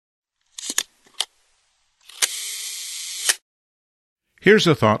Here's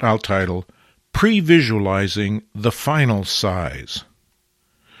a thought I'll title, Previsualizing the Final Size.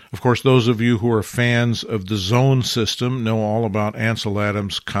 Of course, those of you who are fans of the zone system know all about Ansel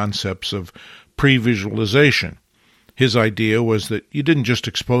Adams' concepts of previsualization. His idea was that you didn't just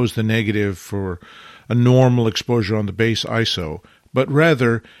expose the negative for a normal exposure on the base ISO, but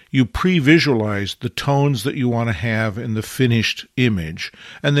rather you pre-visualize the tones that you want to have in the finished image,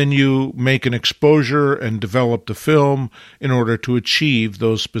 and then you make an exposure and develop the film in order to achieve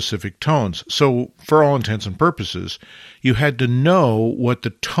those specific tones. So, for all intents and purposes, you had to know what the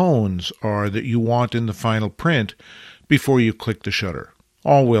tones are that you want in the final print before you click the shutter.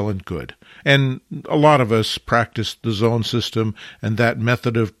 All well and good. And a lot of us practiced the zone system and that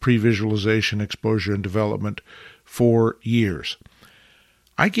method of pre-visualization, exposure, and development for years.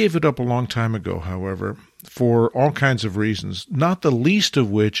 I gave it up a long time ago, however, for all kinds of reasons, not the least of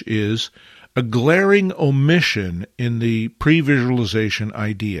which is a glaring omission in the pre-visualization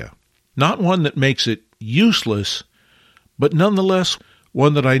idea. Not one that makes it useless, but nonetheless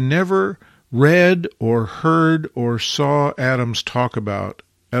one that I never read or heard or saw Adams talk about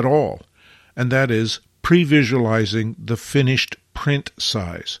at all, and that is pre-visualizing the finished print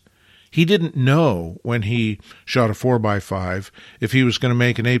size. He didn't know when he shot a 4x5 if he was going to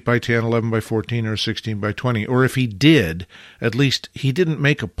make an 8x10, 11x14, or 16x20, or if he did, at least he didn't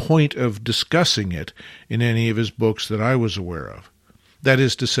make a point of discussing it in any of his books that I was aware of. That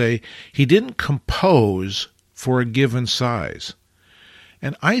is to say, he didn't compose for a given size.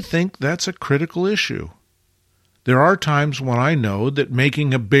 And I think that's a critical issue. There are times when I know that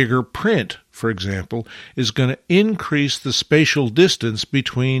making a bigger print, for example, is going to increase the spatial distance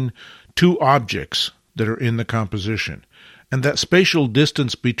between two objects that are in the composition. And that spatial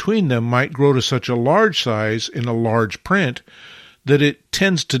distance between them might grow to such a large size in a large print that it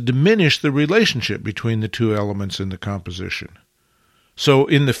tends to diminish the relationship between the two elements in the composition. So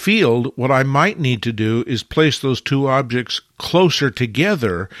in the field, what I might need to do is place those two objects closer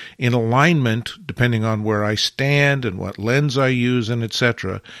together in alignment, depending on where I stand and what lens I use and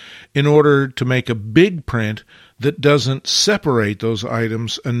etc., in order to make a big print that doesn't separate those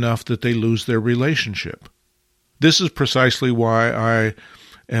items enough that they lose their relationship. This is precisely why I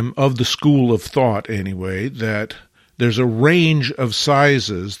am of the school of thought, anyway, that there's a range of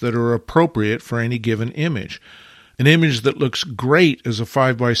sizes that are appropriate for any given image. An image that looks great as a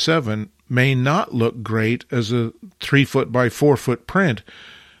 5x7 may not look great as a 3-foot by 4-foot print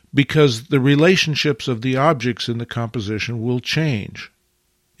because the relationships of the objects in the composition will change.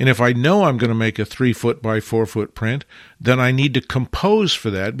 And if I know I'm going to make a 3-foot by 4-foot print, then I need to compose for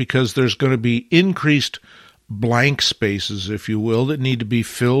that because there's going to be increased blank spaces, if you will, that need to be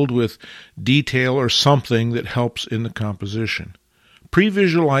filled with detail or something that helps in the composition.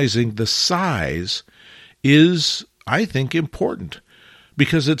 Pre-visualizing the size is, I think, important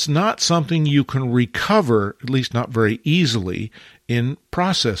because it's not something you can recover, at least not very easily, in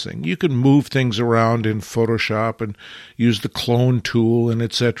processing. You can move things around in Photoshop and use the clone tool and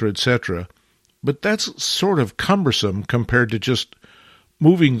etc., but that's sort of cumbersome compared to just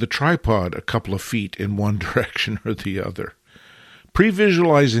moving the tripod a couple of feet in one direction or the other.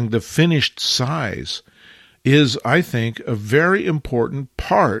 Pre-visualizing the finished size is, I think, a very important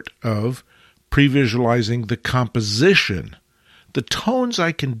part of pre-visualizing the composition. The tones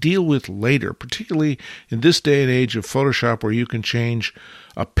I can deal with later, particularly in this day and age of Photoshop where you can change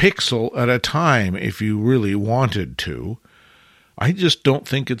a pixel at a time if you really wanted to. I just don't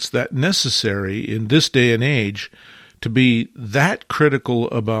think it's that necessary in this day and age to be that critical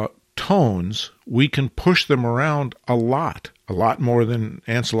about tones. We can push them around a lot more than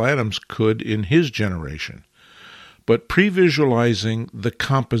Ansel Adams could in his generation. But pre-visualizing the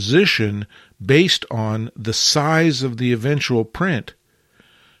composition based on the size of the eventual print,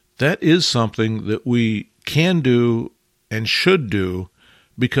 that is something that we can do and should do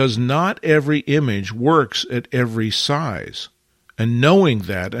because not every image works at every size. And knowing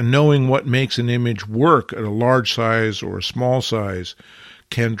that and knowing what makes an image work at a large size or a small size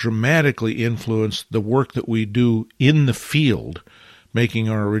can dramatically influence the work that we do in the field making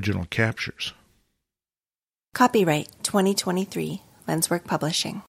our original captures. Copyright 2023, Lenswork Publishing.